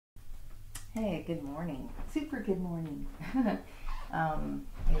Hey, good morning. Super good morning.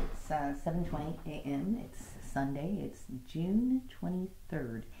 It's 7:20 a.m. It's Sunday. It's June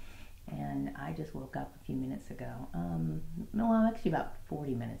 23rd. And I just woke up a few minutes ago. No, actually about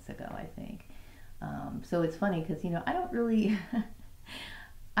 40 minutes ago, I think. So it's funny because, I don't really...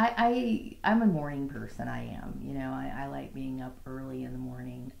 I'm a morning person. I am. I like being up early in the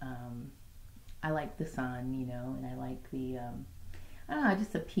morning. I like the sun, and I like I don't know,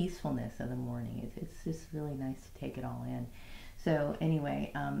 just the peacefulness of the morning. It's just really nice to take it all in. So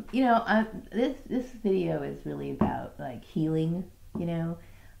anyway, this video is really about like healing, and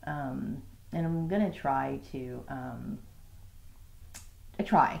I'm gonna try to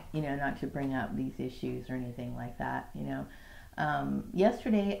not to bring up these issues or anything like that.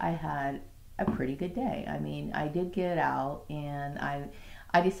 Yesterday I had a pretty good day. I mean, I did get out and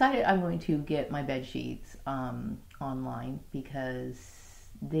I decided I'm going to get my bed sheets online because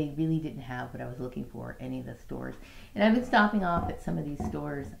they really didn't have what I was looking for at any of the stores. And I've been stopping off at some of these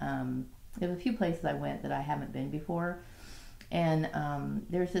stores. There's a few places I went that I haven't been before. And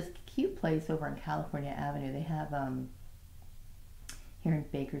there's this cute place over on California Avenue. They have, here in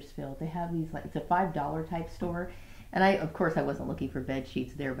Bakersfield, they have these, like, it's a $5 type store. And of course, I wasn't looking for bed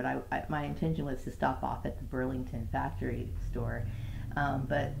sheets there, but my intention was to stop off at the Burlington Factory store.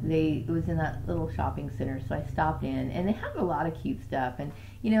 But it was in that little shopping center, so I stopped in, and they have a lot of cute stuff. And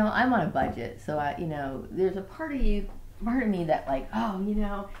I'm on a budget, so there's a part of me that like, oh,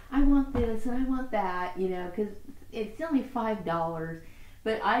 I want this and I want that, because it's only $5.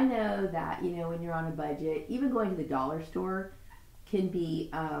 But I know that when you're on a budget, even going to the dollar store can be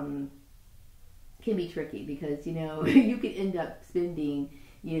tricky because you could end up spending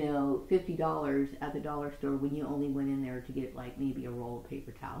 $50 at the dollar store when you only went in there to get like maybe a roll of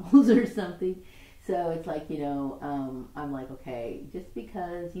paper towels or something. So it's like, I'm like, okay, just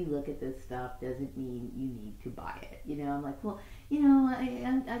because you look at this stuff doesn't mean you need to buy it. I'm like, well,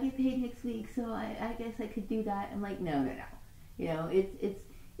 I get paid next week, so I guess I could do that. I'm like, no.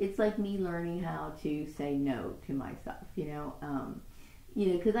 It's like me learning how to say no to myself,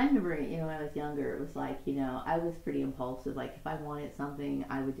 because I remember, when I was younger, it was like, I was pretty impulsive. Like, if I wanted something,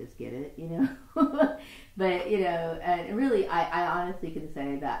 I would just get it, But, and really, I honestly can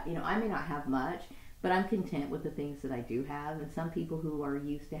say that, I may not have much, but I'm content with the things that I do have. And some people who are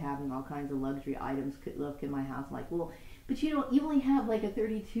used to having all kinds of luxury items could look in my house like, well, but you only have like a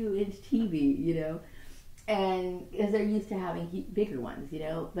 32-inch TV, and because they're used to having bigger ones,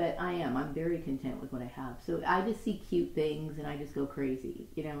 but I'm very content with what I have. So I just see cute things and I just go crazy,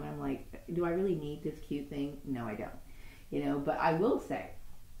 and I'm like, do I really need this cute thing? No, I don't, but I will say,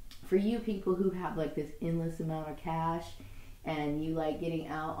 for you people who have like this endless amount of cash and you like getting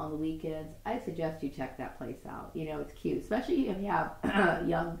out on the weekends, I suggest you check that place out. It's cute, especially if you have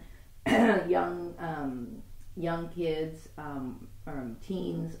young kids,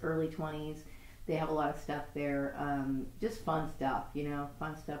 teens, early 20s. They have a lot of stuff there, just fun stuff,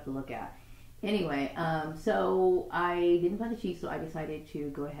 fun stuff to look at. Anyway, so I didn't find the sheets, so I decided to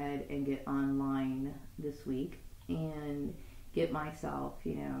go ahead and get online this week and get myself,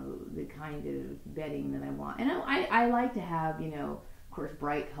 the kind of bedding that I want. And I like to have, of course,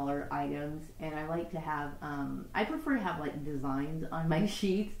 bright colored items, and I like to have, I prefer to have like designs on my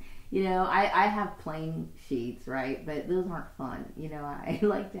sheets. I have plain sheets, right? But those aren't fun. I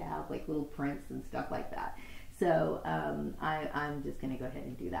like to have like little prints and stuff like that. So I'm just going to go ahead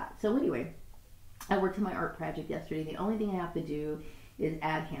and do that. So anyway, I worked on my art project yesterday. The only thing I have to do is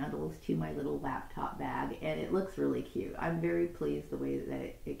add handles to my little laptop bag, and it looks really cute. I'm very pleased the way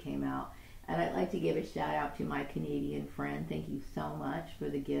that it came out. And I'd like to give a shout out to my Canadian friend. Thank you so much for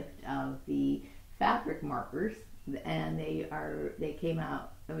the gift of the fabric markers. And they came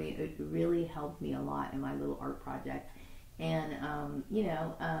out, I mean, it really helped me a lot in my little art project. And,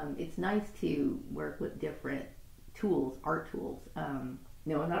 it's nice to work with different tools, art tools.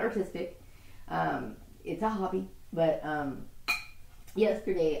 No, I'm not artistic. It's a hobby. But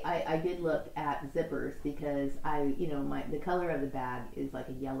yesterday I did look at zippers because the color of the bag is like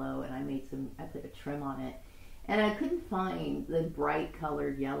a yellow, and I put a trim on it. And I couldn't find the bright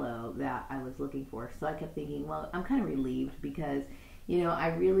colored yellow that I was looking for. So I kept thinking, well, I'm kind of relieved because, I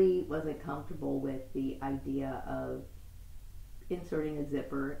really wasn't comfortable with the idea of inserting a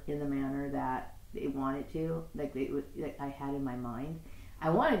zipper in the manner that it wanted to, like I had in my mind. I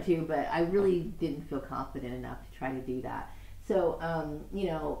wanted to, but I really didn't feel confident enough to try to do that. So,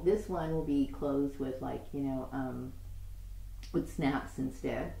 this one will be closed with like, with snaps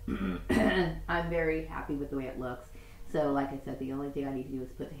instead. I'm very happy with the way it looks. So like I said, the only thing I need to do is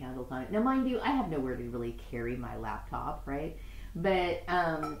put the handles on it. Now mind you, I have nowhere to really carry my laptop, right? But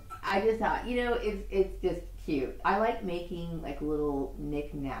I just thought, it's just cute. I like making like little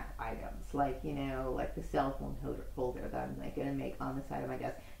knick-knack items, like, like the cell phone holder that I'm like gonna make on the side of my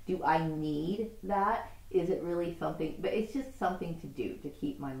desk. Do I need that? Is it really something? But it's just something to do to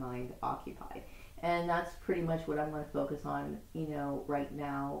keep my mind occupied. And that's pretty much what I'm going to focus on, right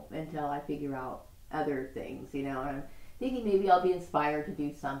now until I figure out other things, And I'm thinking maybe I'll be inspired to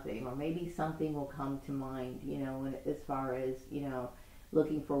do something, or maybe something will come to mind, as far as,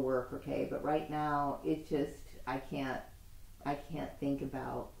 looking for work, okay? But right now, it's just, I can't think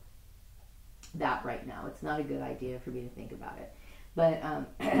about that right now. It's not a good idea for me to think about it. But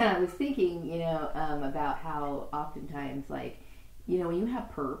I was thinking, about how oftentimes, like, when you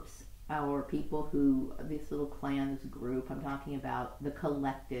have perps, or people who, this little clan, this group, I'm talking about the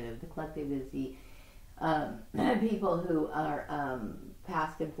collective. The collective is the people who are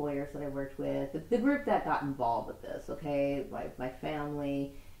past employers that I worked with, the group that got involved with this, okay? My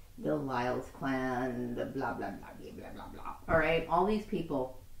family, the Lyles clan, the blah, blah, blah, blah, blah, blah, blah. All right? All these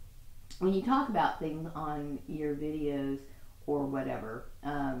people, when you talk about things on your videos or whatever,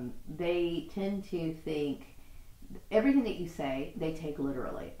 they tend to think everything that you say, they take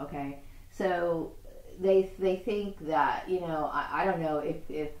literally, okay? So they think that, I don't know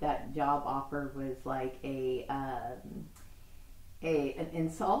if that job offer was like an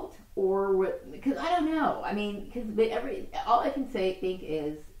insult, or what, because I don't know. I mean, all I can think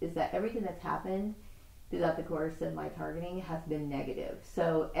is that everything that's happened throughout the course of my targeting has been negative.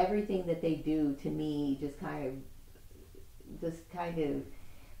 So everything that they do to me just kind of,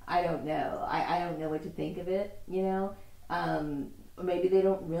 I don't know. I don't know what to think of it, maybe they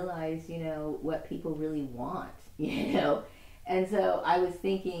don't realize, what people really want, And so I was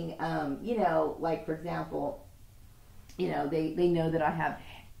thinking, like, for example, they know that I have,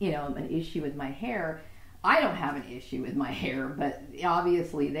 an issue with my hair. I don't have an issue with my hair, but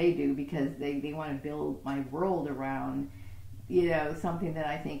obviously they do, because they want to build my world around, something that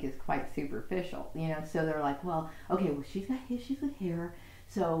I think is quite superficial, So they're like, well, okay, well, she's got issues with hair,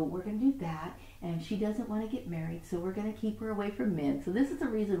 so we're going to do that, and she doesn't want to get married, so we're going to keep her away from men. So this is the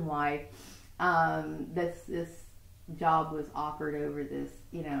reason why this job was offered over this,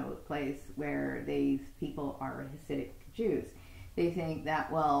 place where these people are Hasidic Jews. They think that,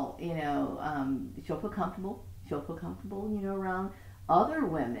 well, she'll feel comfortable, around other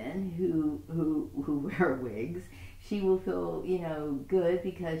women who wear wigs. She will feel, good,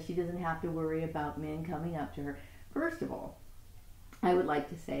 because she doesn't have to worry about men coming up to her. First of all, I would like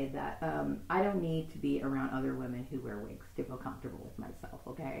to say that I don't need to be around other women who wear wigs to feel comfortable with myself,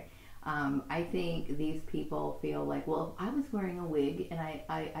 okay? I think these people feel like, well, if I was wearing a wig and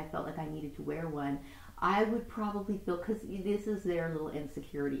I felt like I needed to wear one, I would probably feel, because this is their little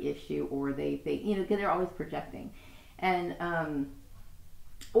insecurity issue, or they because they're always projecting. And,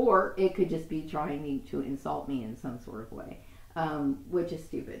 or it could just be trying to insult me in some sort of way, which is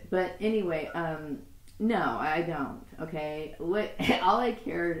stupid. But anyway, no, I don't, okay? All I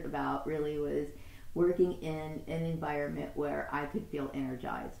cared about really was working in an environment where I could feel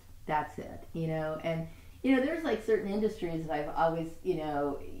energized. That's it, And, there's like certain industries that I've always,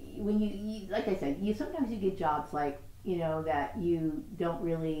 when you like I said, sometimes you get jobs like, that you don't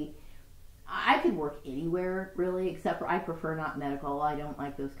really, I could work anywhere really, except for I prefer not medical. I don't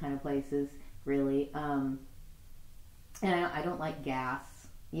like those kind of places really. And I don't like gas,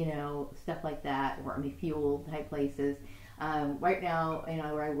 stuff like that, or fuel type places. Right now,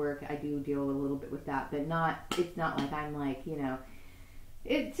 where I work, I do deal a little bit with that, but it's not like I'm like,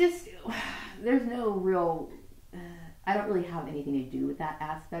 it just, there's no real, I don't really have anything to do with that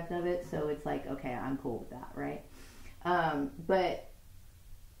aspect of it, so it's like, okay, I'm cool with that, right? But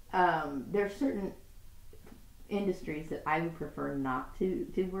there's certain industries that I would prefer not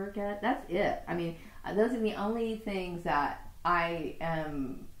to work at. That's it. I mean, those are the only things that I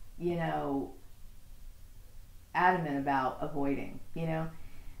am, adamant about avoiding,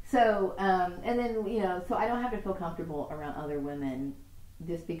 So, and then, so I don't have to feel comfortable around other women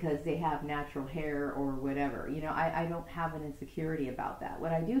just because they have natural hair or whatever. I don't have an insecurity about that.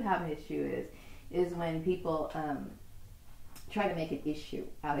 What I do have an issue is when people try to make an issue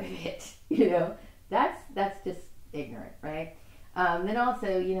out of it. That's just ignorant, right? Then also,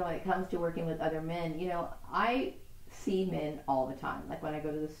 when it comes to working with other men, I see men all the time. Like when I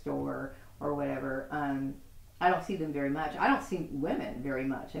go to the store or whatever, I don't see them very much. I don't see women very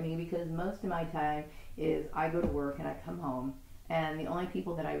much. I mean, because most of my time is I go to work and I come home, and the only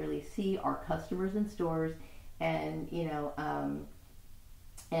people that I really see are customers in stores, and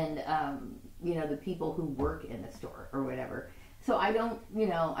the people who work in the store or whatever. So I don't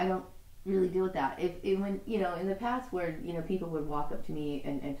really deal with that. If when in the past where people would walk up to me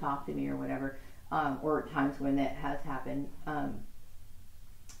and talk to me or whatever, or times when that has happened,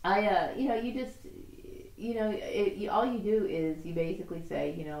 you just all you do is you basically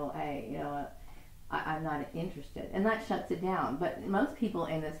say hey I'm not interested, and that shuts it down. But most people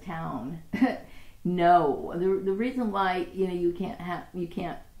in this town know the reason why you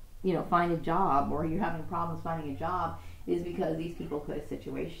can't find a job, or you're having problems finding a job, is because these people put a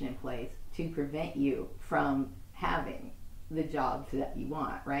situation in place to prevent you from having the jobs that you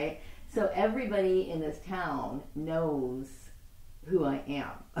want, right? So everybody in this town knows who I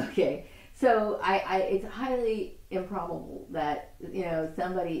am, okay? So it's highly improbable that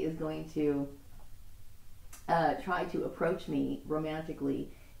somebody is going to try to approach me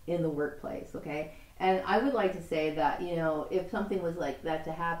romantically in the workplace, okay? And I would like to say that if something was like that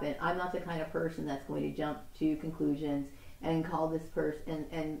to happen, I'm not the kind of person that's going to jump to conclusions and call this person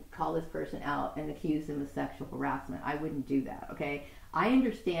out and accuse them of sexual harassment. I wouldn't do that, okay? I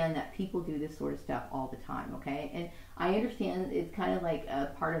understand that people do this sort of stuff all the time, okay? And I understand it's kind of like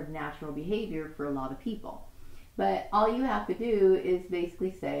a part of natural behavior for a lot of people. But all you have to do is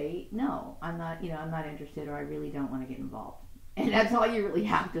basically say, no, I'm not interested, or I really don't want to get involved. And that's all you really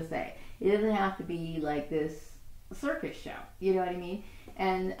have to say. It doesn't have to be like this circus show, you know what I mean?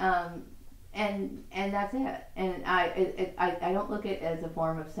 And that's it. And I don't look at it as a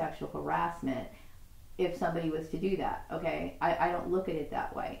form of sexual harassment if somebody was to do that, okay? I don't look at it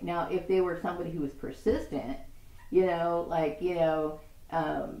that way. Now, if they were somebody who was persistent,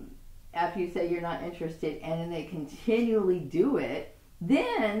 after you say you're not interested and then they continually do it,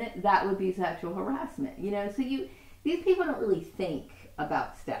 then that would be sexual harassment, So these people don't really think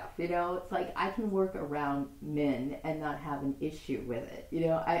about stuff, It's like I can work around men and not have an issue with it,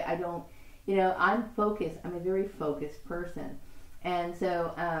 I don't, I'm focused. I'm a very focused person. And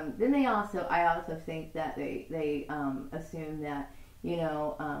so then I also think that they assume that,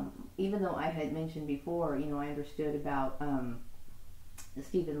 even though I had mentioned before, I understood about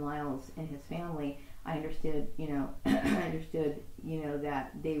Stephen Lyles and his family, I understood,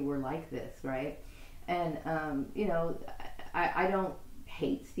 that they were like this, right? And, I don't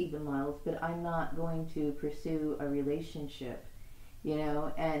hate Stephen Lyles, but I'm not going to pursue a relationship,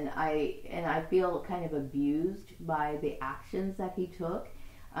 and I feel kind of abused by the actions that he took,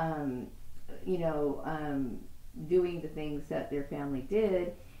 doing the things that their family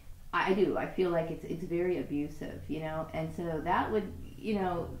did. I feel like it's very abusive, and so that would,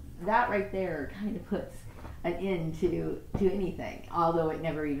 that right there kind of puts an end to anything, although it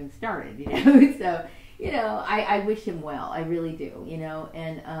never even started, so, I wish him well, I really do,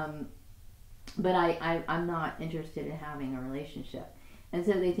 and, but I'm not interested in having a relationship. And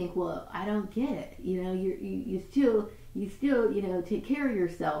so they think, well, I don't get it, you still, take care of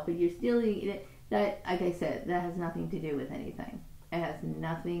yourself, but you're still, that, like I said, that has nothing to do with anything. It has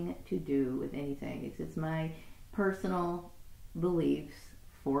nothing to do with anything. It's just my personal beliefs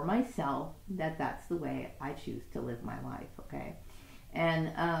for myself that that's the way I choose to live my life, okay?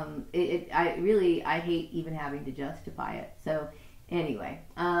 And I hate even having to justify it. So anyway,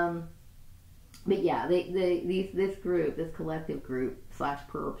 but yeah, this group, this collective group /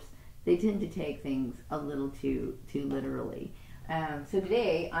 perps, they tend to take things a little too literally. So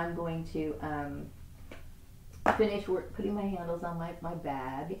today I'm going to finish putting my handles on my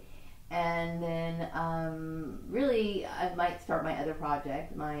bag, and then really I might start my other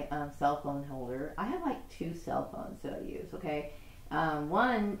project, my cell phone holder. I have like 2 cell phones that I use, okay?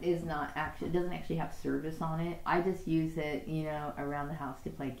 One is doesn't actually have service on it. I just use it, around the house to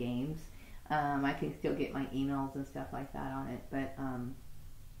play games. I can still get my emails and stuff like that on it, but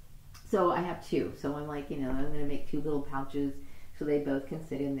so I have 2. So I'm like, I'm going to make 2 little pouches so they both can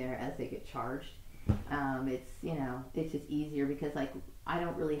sit in there as they get charged. It's just easier because like I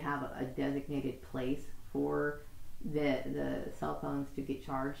don't really have a designated place for the cell phones to get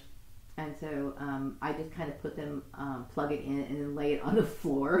charged, and so I just kind of put them, plug it in, and then lay it on the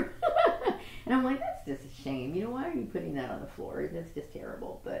floor. And I'm like, that's just a shame. Why are you putting that on the floor? That's just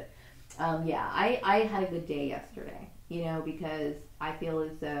terrible. But yeah, I had a good day yesterday. Because I feel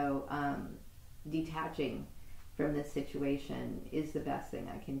as though detaching from this situation is the best thing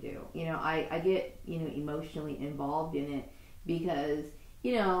I can do. I get, emotionally involved in it because,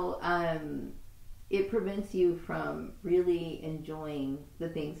 it prevents you from really enjoying the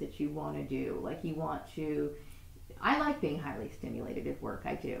things that you want to do. Like I like being highly stimulated at work.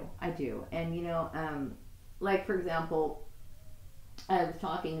 I do. And, like for example, I was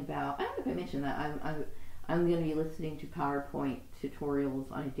talking about, I don't know if I mentioned that I'm going to be listening to PowerPoint tutorials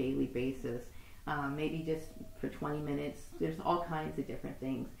on a daily basis. Maybe just for 20 minutes. There's all kinds of different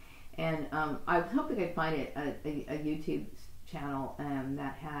things. And I was hoping I'd find a YouTube channel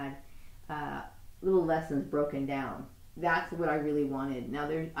that had little lessons broken down. That's what I really wanted. Now,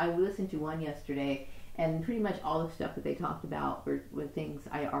 I listened to one yesterday, and pretty much all the stuff that they talked about were things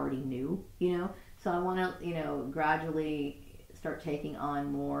I already knew, So I want to, gradually start taking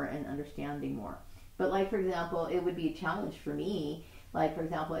on more and understanding more. But like, for example, it would be a challenge for me. Like, for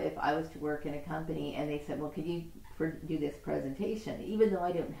example, if I was to work in a company and they said, well, could you do this presentation? Even though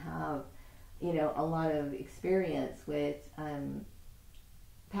I didn't have, a lot of experience with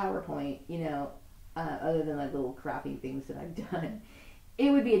PowerPoint, other than like little crappy things that I've done, it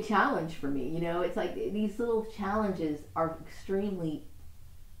would be a challenge for me. It's like these little challenges are extremely,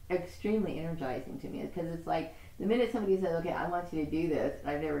 extremely energizing to me, because it's like the minute somebody says, okay, I want you to do this, and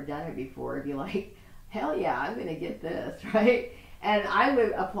I've never done it before, it'd be like, hell yeah, I'm going to get this, right? And I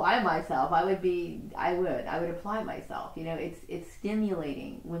would apply myself. I would apply myself. It's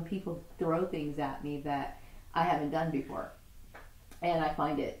stimulating when people throw things at me that I haven't done before. And I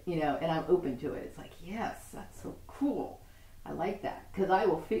find it, and I'm open to it. It's like, yes, that's so cool. I like that, because I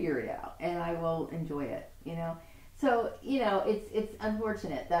will figure it out and I will enjoy it, So, it's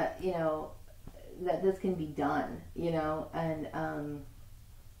unfortunate that, that this can be done, and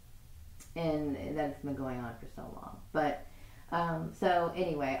that it's been going on for so long. But, so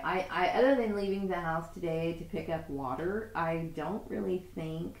anyway, I other than leaving the house today to pick up water, I don't really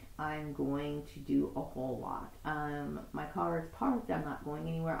think I'm going to do a whole lot. My car is parked. I'm not going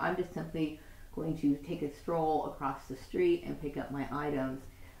anywhere. I'm just simply going to take a stroll across the street and pick up my items.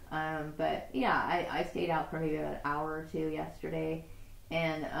 But yeah, I stayed out for maybe an hour or two yesterday,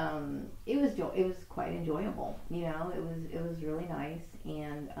 and it was quite enjoyable. It was really nice,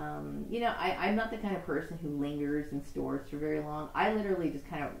 and I'm not the kind of person who lingers in stores for very long. I literally just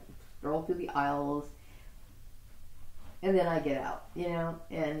kind of stroll through the aisles, and then I get out,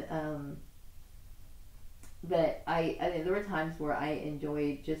 and but there were times where I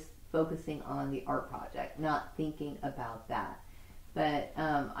enjoyed just focusing on the art project, not thinking about that. But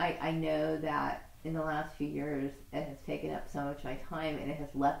I know that in the last few years, it has taken up so much of my time, and it has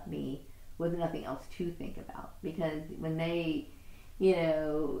left me with nothing else to think about. Because when they,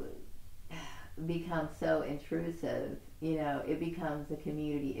 become so intrusive, it becomes a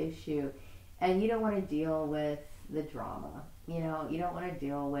community issue, and you don't want to deal with the drama. You don't want to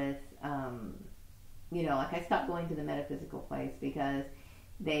deal with, like I stopped going to the metaphysical place because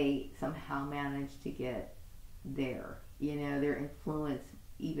they somehow managed to get there. Their influence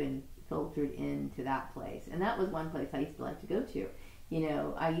even filtered into that place. And that was one place I used to like to go to.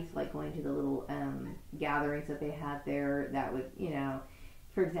 I used to like going to the little gatherings that they had there that would,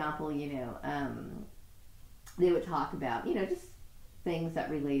 for example, they would talk about, just things that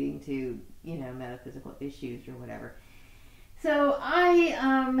relating to, metaphysical issues or whatever. So I,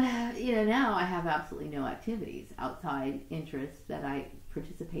 now I have absolutely no activities outside interests that I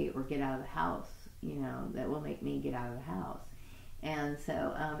participate or get out of the house, that will make me get out of the house. And so,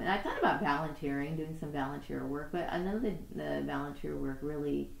 and I thought about volunteering, doing some volunteer work, but I know that the volunteer work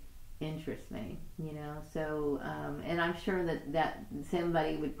really interests me, so, and I'm sure that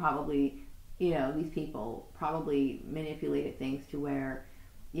somebody would probably, these people probably manipulated things to where,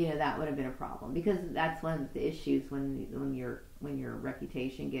 that would have been a problem, because that's one of the issues when your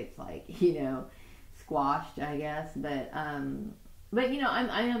reputation gets like, squashed, I guess, but I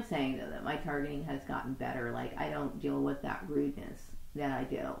am saying though that my targeting has gotten better. Like, I don't deal with that rudeness that I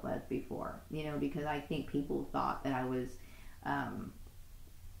dealt with before, because I think people thought that I was,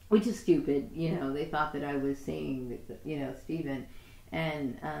 which is stupid, they thought that I was seeing, Stephen,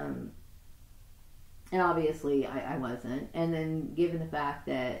 and obviously I wasn't. And then given the fact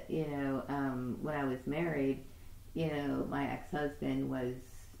that, when I was married, my ex-husband was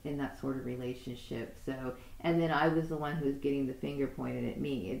in that sort of relationship, so, and then I was the one who was getting the finger pointed at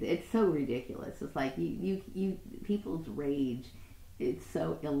me. It's so ridiculous. It's like you people's rage, it's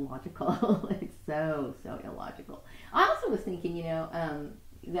so illogical. It's so illogical. I also was thinking,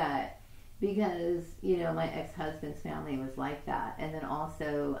 that because, my ex-husband's family was like that, and then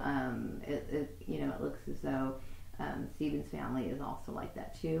also, it looks as though Stephen's family is also like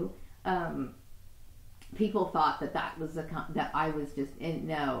that too. People thought that was that I was just in.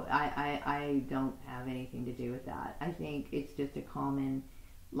 No, I don't have anything to do with that. I think it's just a common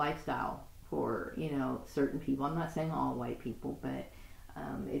lifestyle for certain people. I'm not saying all white people, but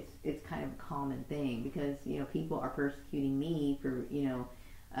it's kind of a common thing, because people are persecuting me for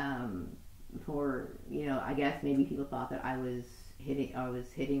I guess maybe people thought that I was hitting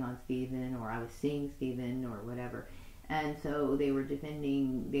on Stephen, or I was seeing Stephen or whatever. And so they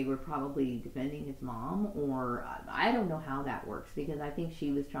were probably defending his mom, or I don't know how that works, because I think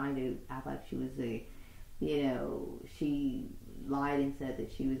she was trying to act like she was she lied and said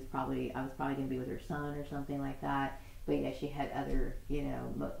that I was probably going to be with her son or something like that. But yeah, she had other,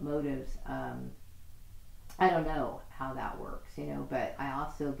 motives. I don't know how that works, but I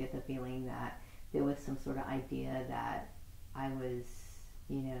also get the feeling that there was some sort of idea that I was,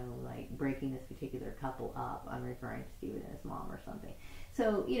 like breaking this particular couple up. I'm referring to Stephen and his mom or something.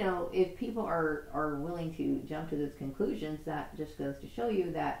 So, if people are willing to jump to those conclusions, that just goes to show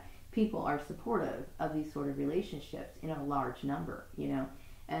you that people are supportive of these sort of relationships in a large number,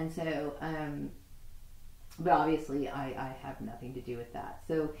 And so, but obviously I have nothing to do with that.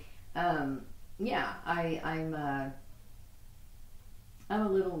 So, yeah, I'm a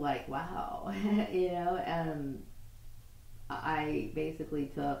little like, wow, I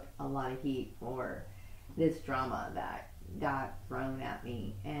basically took a lot of heat for this drama that got thrown at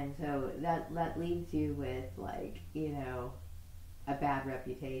me, and so that leaves you with, like, a bad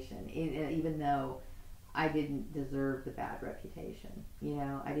reputation, even though I didn't deserve the bad reputation.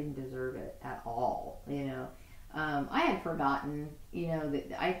 I didn't deserve it at all. I had forgotten,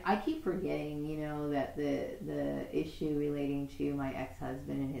 that I keep forgetting, that the issue relating to my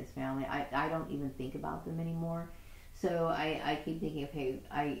ex-husband and his family, I don't even think about them anymore. So I keep thinking, okay,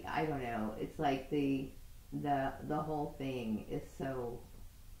 I don't know. It's like the whole thing is so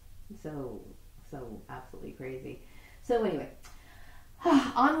absolutely crazy. So anyway,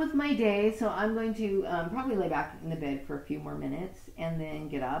 on with my day. So I'm going to probably lay back in the bed for a few more minutes and then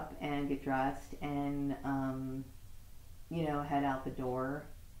get up and get dressed and, head out the door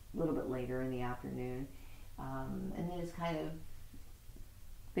a little bit later in the afternoon. And then just kind of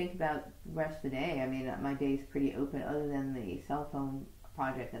think about the rest of the day. I mean, my day's pretty open other than the cell phone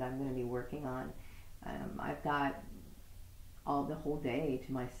project that I'm going to be working on. I've got the whole day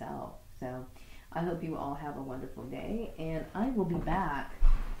to myself. So I hope you all have a wonderful day, and I will be back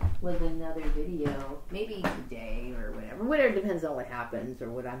with another video, maybe today or whatever, depends on what happens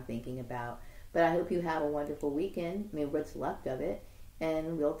or what I'm thinking about. But I hope you have a wonderful weekend, maybe what's left of it,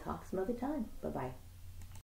 and we'll talk some other time. Bye-bye.